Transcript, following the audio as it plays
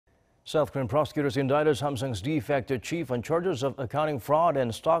South Korean prosecutors indicted Samsung's de-facto chief on charges of accounting fraud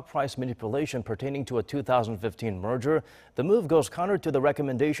and stock price manipulation pertaining to a 2015 merger. The move goes counter to the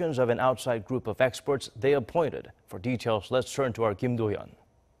recommendations of an outside group of experts they appointed. For details, let's turn to our Kim Doyeon.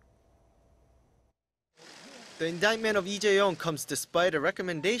 The indictment of Lee Jae-yong comes despite a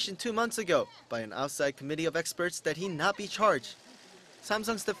recommendation 2 months ago by an outside committee of experts that he not be charged.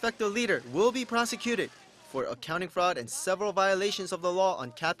 Samsung's de facto leader will be prosecuted for accounting fraud and several violations of the law on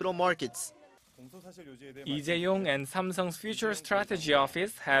capital markets. Lee Jae-yong and Samsung's Future Strategy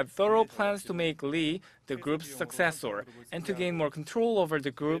Office had thorough plans to make Lee the group's successor and to gain more control over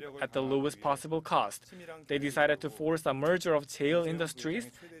the group at the lowest possible cost. They decided to force a merger of Cheil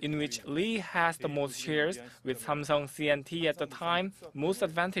Industries, in which Lee has the most shares, with Samsung C&T at the time most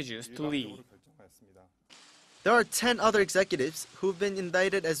advantageous to Lee. There are 10 other executives who've been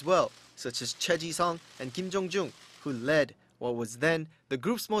indicted as well, such as Choi Ji-sung and Kim Jong-jung, who led what was then the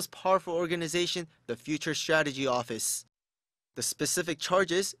group's most powerful organization, the Future Strategy Office. The specific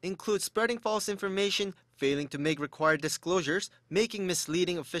charges include spreading false information, failing to make required disclosures, making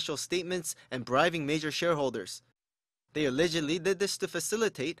misleading official statements, and bribing major shareholders. They allegedly did this to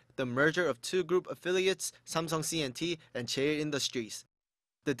facilitate the merger of two group affiliates, Samsung C&T and Cheil Industries.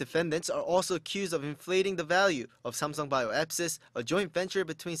 The defendants are also accused of inflating the value of Samsung Bioepsis, a joint venture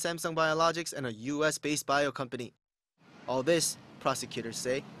between Samsung Biologics and a US-based bio company. All this, prosecutors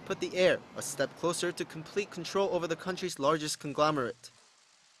say, put the heir a step closer to complete control over the country's largest conglomerate.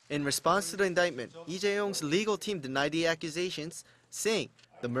 In response to the indictment, Lee Jae-yong's legal team denied the accusations, saying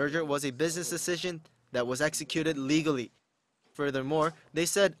the merger was a business decision that was executed legally. Furthermore, they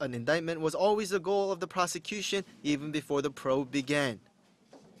said an indictment was always the goal of the prosecution even before the probe began.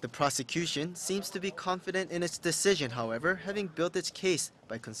 The prosecution seems to be confident in its decision, however, having built its case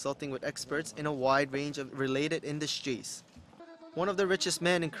by consulting with experts in a wide range of related industries. One of the richest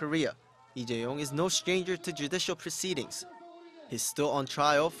men in Korea, Lee Jae-yong is no stranger to judicial proceedings. He's still on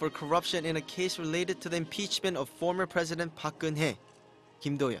trial for corruption in a case related to the impeachment of former President Park Geun-hye.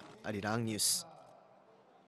 Kim Doyeon, Arirang News.